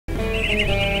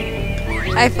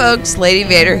Hi folks, Lady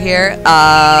Vader here,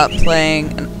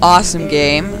 playing an awesome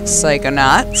game,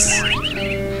 Psychonauts,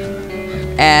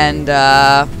 and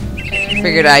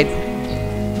figured I'd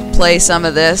play some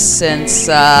of this since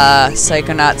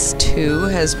Psychonauts 2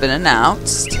 has been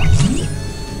announced.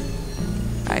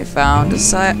 I found a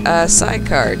side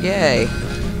card, yay,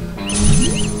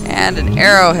 and an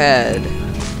arrowhead.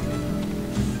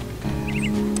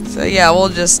 So yeah, we'll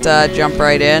just jump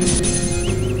right in.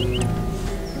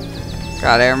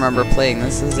 God, I remember playing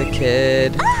this as a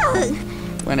kid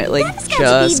when it like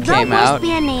just came out. That is the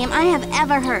worst band name I have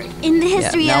ever heard in the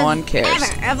history no one cares.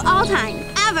 Of all time,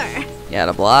 ever.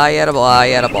 Yada blah, yada blah,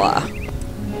 yada blah.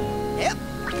 Yep.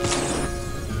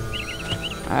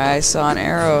 I saw an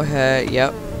arrowhead.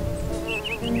 Yep.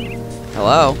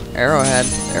 Hello, arrowhead.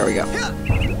 There we go.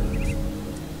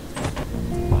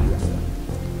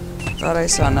 Thought I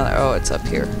saw another. Oh, it's up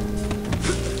here.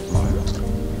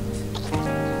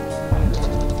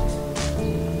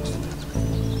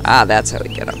 Ah, that's how we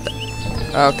get up there.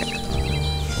 Okay.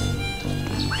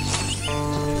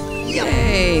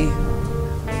 Yay!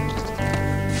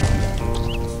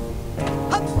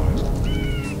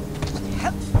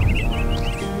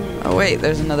 Oh wait,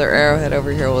 there's another arrowhead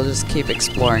over here. We'll just keep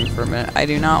exploring for a minute. I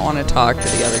do not want to talk to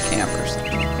the other campers.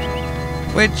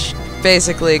 Which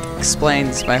basically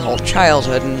explains my whole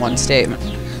childhood in one statement.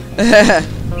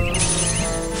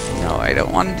 No, I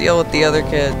don't want to deal with the other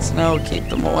kids. No, keep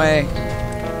them away.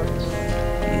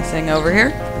 Anything over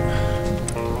here?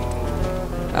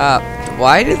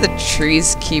 Why do the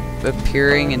trees keep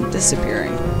appearing and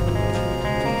disappearing?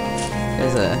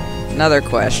 There's another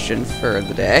question for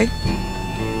the day.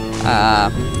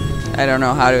 I don't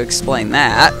know how to explain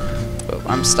that, but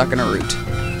I'm stuck in a route.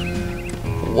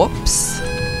 Whoops.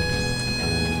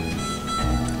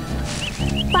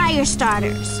 Fire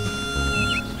starters.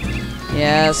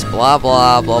 Yes, blah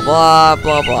blah blah blah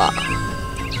blah blah.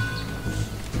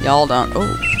 Y'all don't.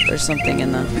 Oh, there's something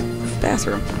in the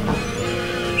bathroom.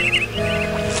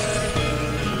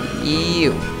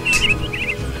 Ew.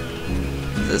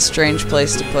 It's a strange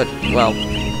place to put, well,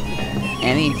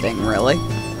 anything really.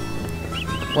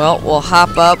 Well, we'll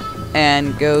hop up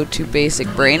and go to basic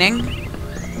braining.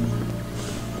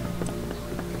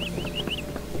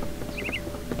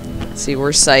 See,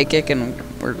 we're psychic and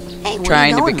we're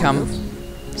trying to become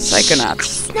Psychonauts. I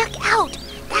snuck out.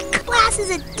 That class is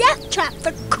a death trap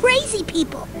for crazy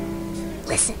people.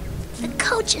 Listen, the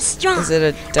coach is strong. Is it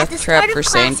a death trap for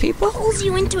sane people? He pulls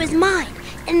you into his mind,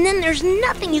 and then there's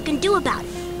nothing you can do about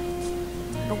it.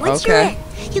 But once you're in,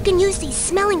 you can use these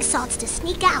smelling salts to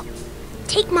sneak out.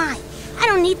 Take mine. I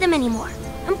don't need them anymore.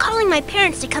 I'm calling my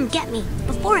parents to come get me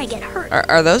before I get hurt.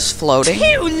 Are those floating?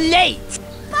 Too late!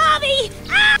 Bobby!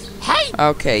 Ah! Hey!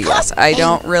 Okay, yes, I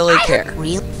don't really care.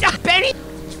 Benny!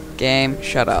 Game,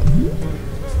 shut up.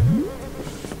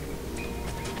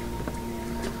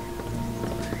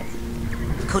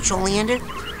 Coach Oleander,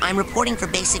 I'm reporting for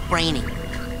basic braining.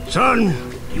 Son,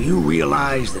 do you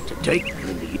realize that to take...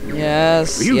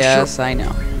 Yes, yes, I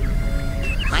know.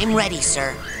 I'm ready,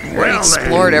 sir. I already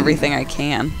explored everything I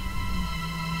can.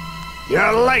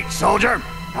 You're late, soldier.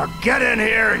 Now get in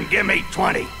here and give me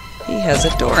 20. He has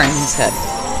a door in his head.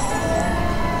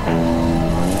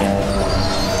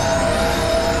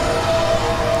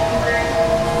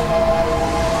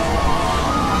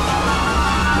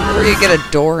 Where do you get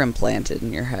a door implanted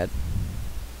in your head?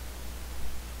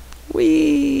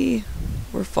 Whee!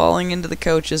 We're falling into the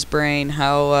coach's brain.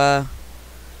 How,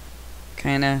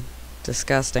 kinda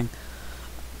disgusting.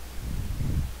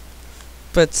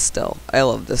 But still, I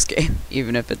love this game,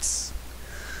 even if it's,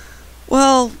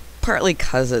 well, partly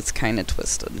 'cause it's kinda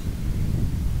twisted.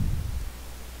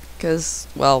 'Cause,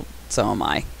 well, so am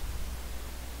I.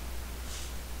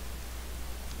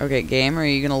 Okay, game, are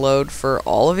you gonna load for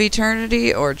all of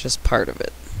eternity, or just part of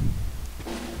it?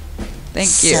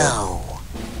 Thank you. So...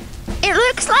 It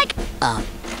looks like...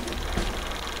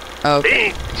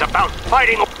 Okay. It's about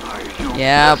fighting...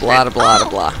 Yeah, blah blah blah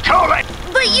blah. Totally.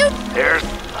 But you... There's...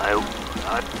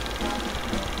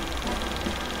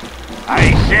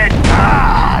 I said,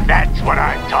 that's what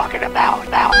I'm talking about.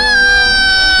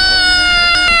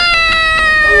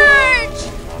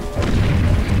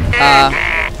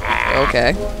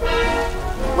 Okay.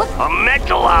 A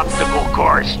mental obstacle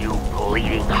course, you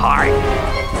bleeding heart.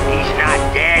 He's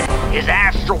not dead. His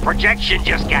astral projection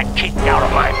just got kicked out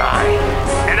of my mind.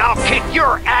 And I'll kick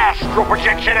your astral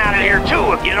projection out of here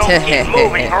too if you don't keep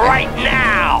moving right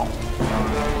now.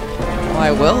 Well,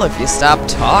 I will if you stop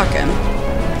talking.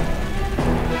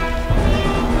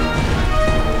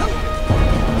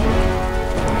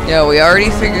 Yeah, we already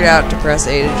figured out to press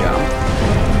A to jump.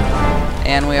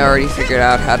 And we already figured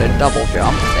out how to double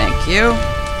jump. Thank you.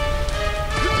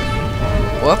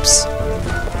 Whoops.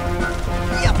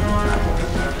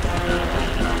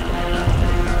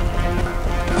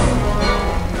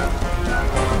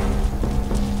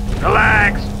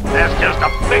 Relax. That's just a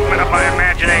figment of my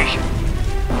imagination.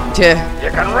 Yeah. You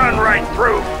can run right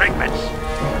through figments.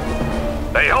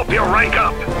 They help you rank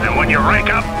up, and when you rank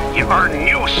up, you earn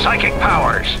new psychic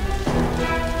powers.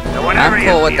 So whenever I'm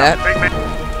cool you with see that. a figment,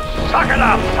 suck it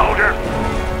up, soldier.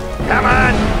 Come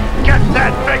on, get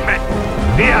that figment.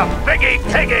 Be a figgy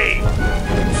piggy.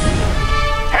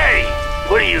 Hey,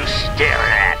 what are you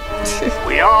staring at?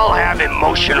 We all have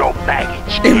emotional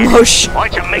baggage. kid. Emotion. Why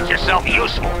don't you make yourself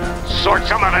useful? Sort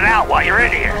some of it out while you're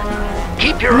in here.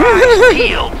 Keep your eyes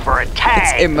peeled for a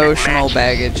tag. It's emotional that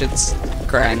matches. baggage. It's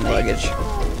crying luggage.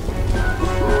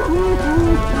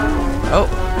 Oh.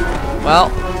 Well,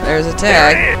 there's a There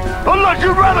tag. it is. Unless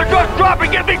you'd rather just drop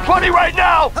and get me 20 right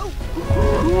now.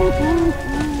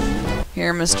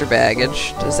 Here, Mr.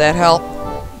 Baggage. Does that help?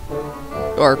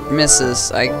 Or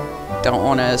Mrs. I don't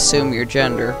want to assume your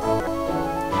gender.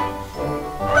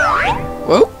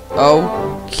 Whoa.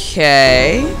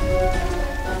 Okay.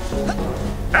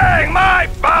 Dang, my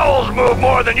bowels move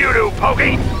more than you do,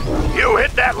 Pokey. You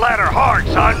hit that ladder hard,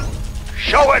 son.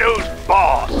 Show it who's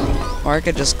boss. Or I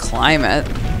could just climb it.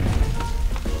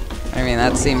 I mean,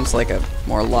 that seems like a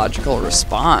more logical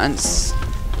response.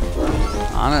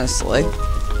 Honestly.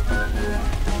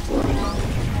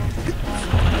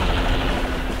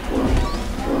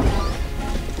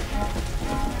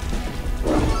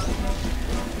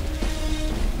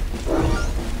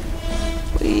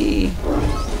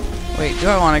 Wait, do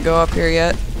I want to go up here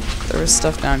yet? There was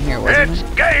stuff down here, wasn't It's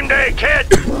game day, kid.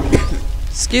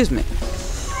 Excuse me.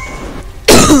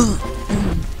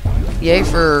 Yay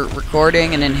for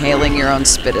recording and inhaling your own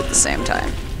spit at the same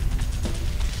time.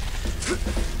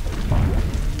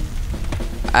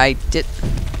 I did...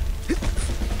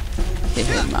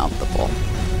 Mouthable.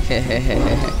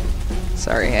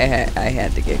 Sorry, I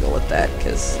had to giggle at that,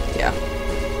 because, yeah.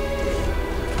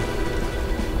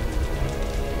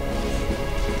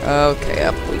 Okay,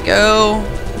 up we go.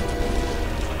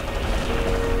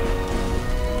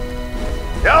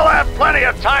 You'll have plenty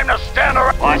of time to stand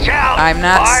around. Watch out! I'm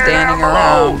not Fire standing down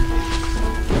around.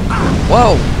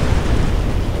 below.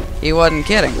 Whoa! He wasn't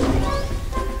kidding.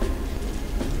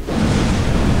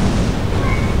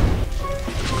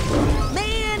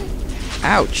 Man!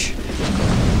 Ouch.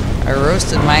 I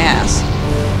roasted my ass.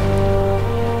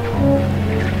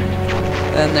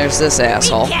 Then there's this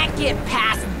asshole. We can't get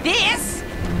past this.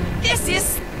 This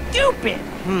is stupid.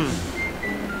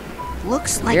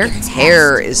 Looks like Your a test.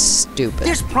 hair is stupid.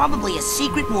 There's probably a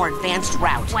secret, more advanced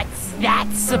route. What's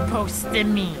that supposed to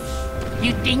mean?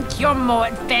 You think you're more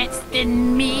advanced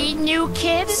than me, new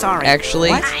kid? Sorry. Actually,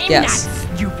 What? I'm yes.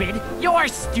 not stupid. You're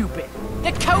stupid.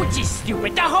 The coach is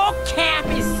stupid. The whole camp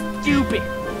is stupid.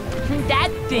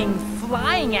 That thing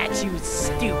flying at you is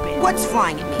stupid. What's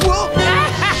flying at me?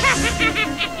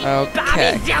 Okay.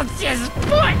 Bobby jumps his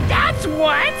foot. That's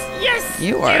what.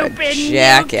 You are a stupid new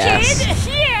jackass.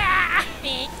 kid. Yeah.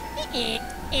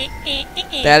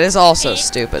 That is also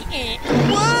stupid.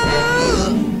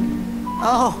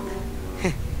 Oh.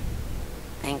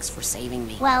 Thanks for saving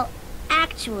me. Well,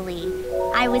 actually,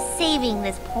 I was saving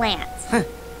this plant.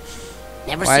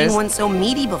 Never Why seen does- one so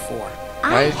meaty before.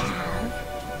 I Why- have.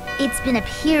 It's been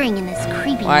appearing in this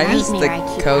creepy Why does the nightmare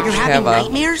I keep. coach You're have having a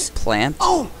nightmares? plant?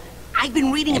 Oh, I've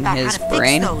been reading In about how his to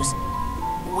brain? fix those.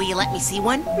 Will you let me see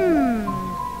one?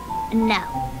 No.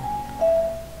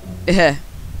 Eh.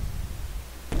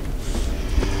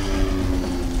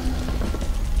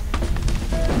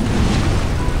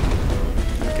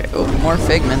 Okay, oh, more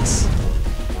figments.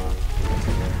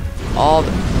 All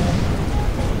the...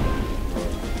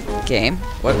 Game?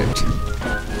 What? It's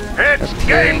game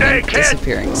Appearing day, and kid.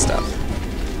 disappearing stuff.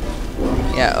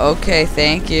 Yeah, okay,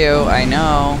 thank you. I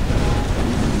know.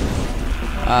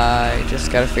 I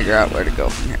just gotta figure out where to go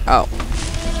from here. Oh.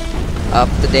 Up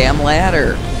the damn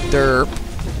ladder. Derp.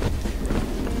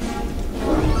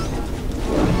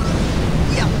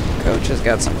 Coach has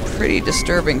got some pretty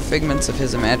disturbing figments of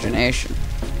his imagination.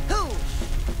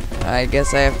 I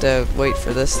guess I have to wait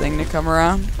for this thing to come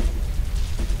around.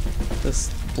 This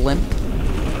blimp.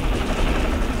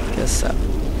 Guess so.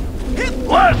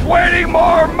 Less waiting,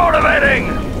 more motivating.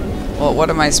 Well, what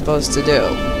am I supposed to do?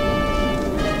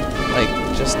 Like,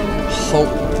 just hope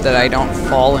that I don't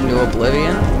fall into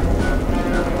oblivion?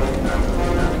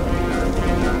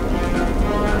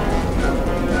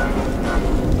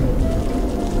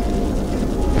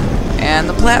 And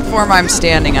the platform I'm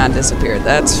standing on disappeared.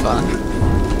 That's fun.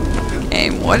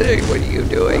 Game, what are you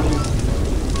doing?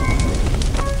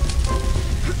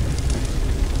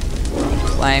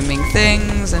 climbing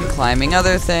things and climbing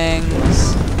other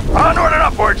things. Onward and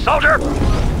upward, soldier!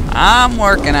 I'm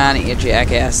working on it, you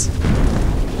jackass.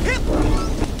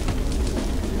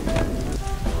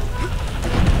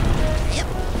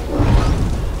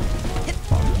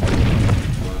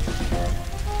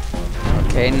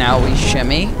 Okay, now we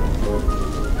shimmy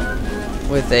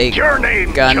with a Your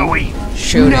name, gun Joey.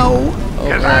 shooting. No.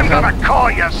 Because I'm gonna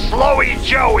call you Slowy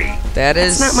Joey. That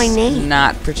is That's not my name.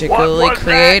 not particularly What was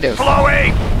creative. that,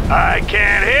 Slowy? I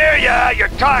can't hear ya. You're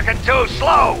talking too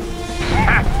slow.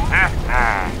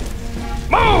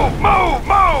 Move, move,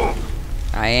 move!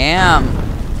 I am.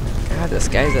 God, this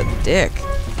guy's a dick.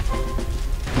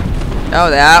 Oh,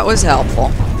 that was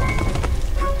helpful.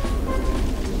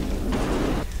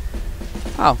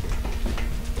 Oh.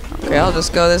 Okay, I'll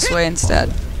just go this way instead.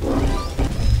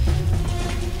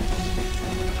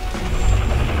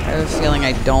 I have a feeling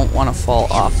I don't want to fall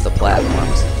off the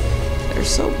platforms. They're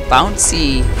so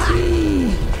bouncy.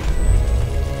 Whee.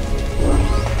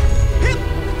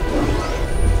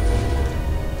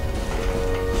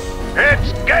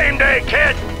 It's game day,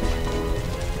 kid!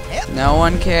 No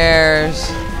one cares.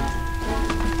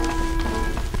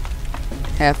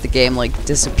 Half the game, like,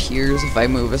 disappears if I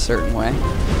move a certain way.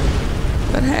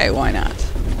 But hey, why not?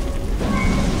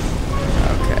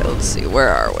 Okay, let's see. Where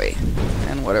are we?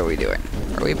 And what are we doing?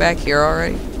 Are we back here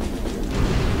already?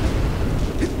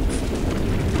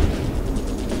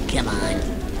 Come on.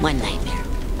 One nightmare.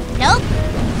 Nope.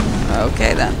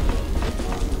 Okay, then.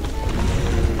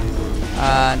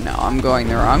 No, I'm going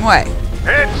the wrong way.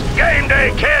 It's game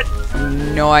day, kid!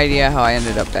 No idea how I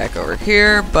ended up back over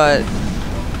here, but...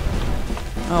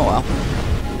 oh well.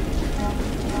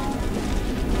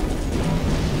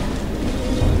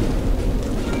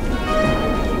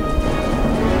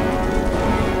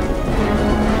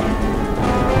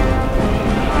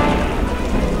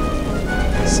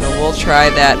 So we'll try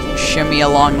that shimmy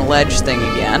along the ledge thing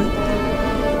again.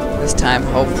 This time,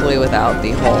 hopefully without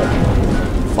the whole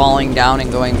falling down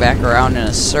and going back around in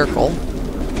a circle.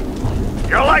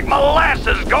 You're like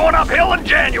molasses going uphill in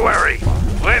January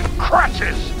with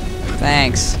crutches.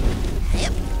 Thanks.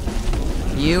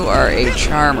 You are a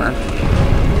charmer.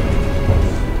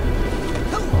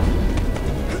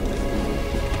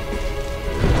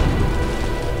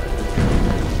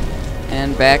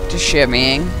 And back to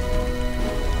shimmying.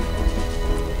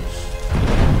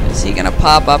 Is he gonna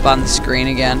pop up on the screen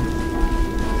again?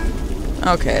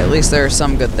 Okay, at least there are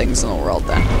some good things in the world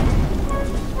then.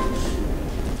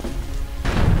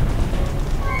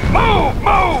 Move,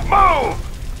 move, move!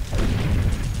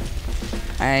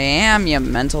 I am, you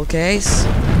mental case.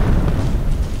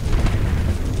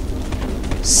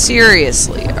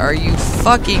 Seriously, are you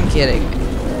fucking kidding me?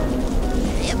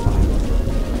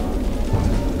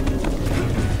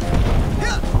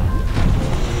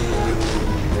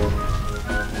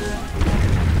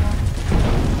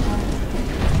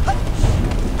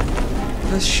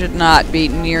 This should not be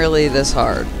nearly this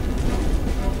hard.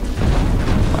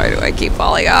 Why do I keep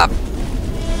falling off?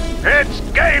 It's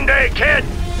game day, kid!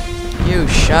 You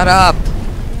shut up.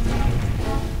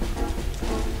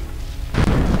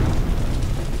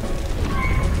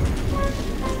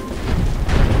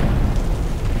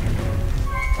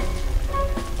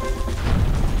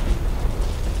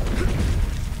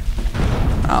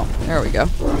 Oh, there we go.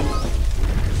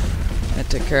 That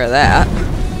took care of that.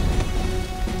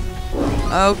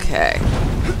 Okay.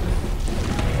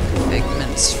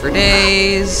 Figments for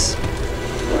days.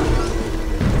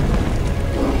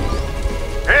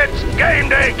 It's game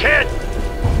day, kid!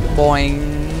 Boing.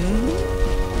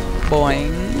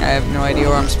 Boing. I have no idea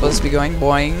where I'm supposed to be going.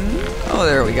 Boing. Oh,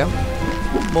 there we go.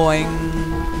 Boing.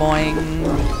 Boing.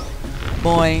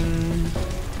 Boing.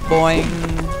 Boing.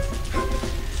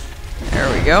 There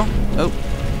we go. Oh.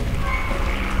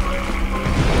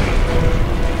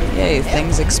 Yay,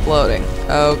 things exploding.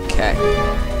 Okay.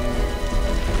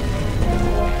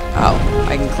 Oh,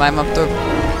 I can climb up the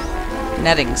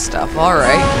netting stuff.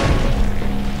 Alright.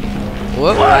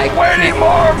 Whoop, I Less waiting, can't,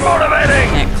 more motivating!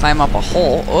 can't climb up a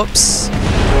hole. Oops.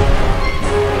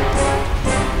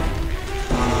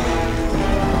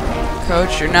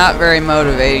 Coach, you're not very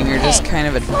motivating. You're just kind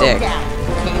of a dick. Down.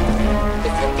 If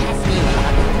you pass me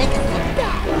around, it'll make us look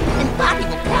bad. And Bobby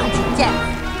will pound you down.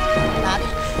 Bobby,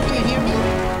 can you hear me?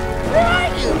 Where are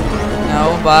you? No,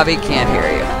 Bobby can't hear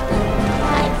you.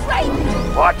 I'm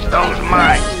frightened. Watch those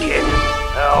mines, kid.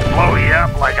 They'll blow you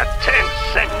up like a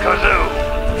 10-cent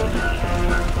kazoo.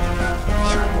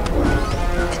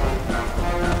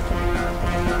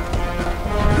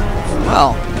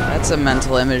 Well, that's a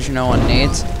mental image no one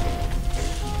needs.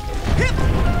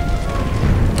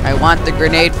 I want the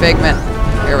grenade figment.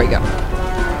 Here we go.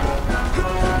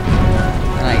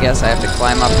 guess I have to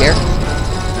climb up here.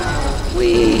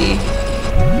 Whee!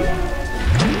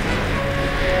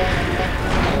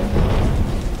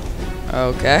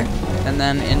 Okay, and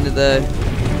then into the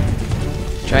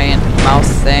giant mouse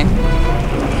thing.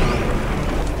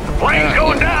 Plane's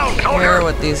going down, Hear soldier!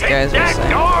 what these guys Hit are that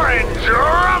saying. door and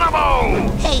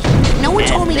Geronimo! Hey, no one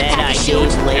told me to Then pack I a chute.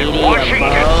 gave Lady a Washington.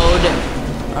 load.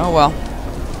 Oh well.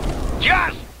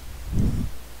 Just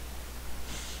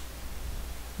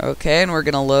Okay, and we're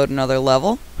gonna load another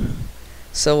level.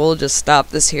 So we'll just stop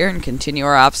this here and continue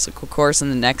our obstacle course in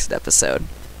the next episode.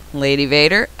 Lady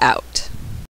Vader, out.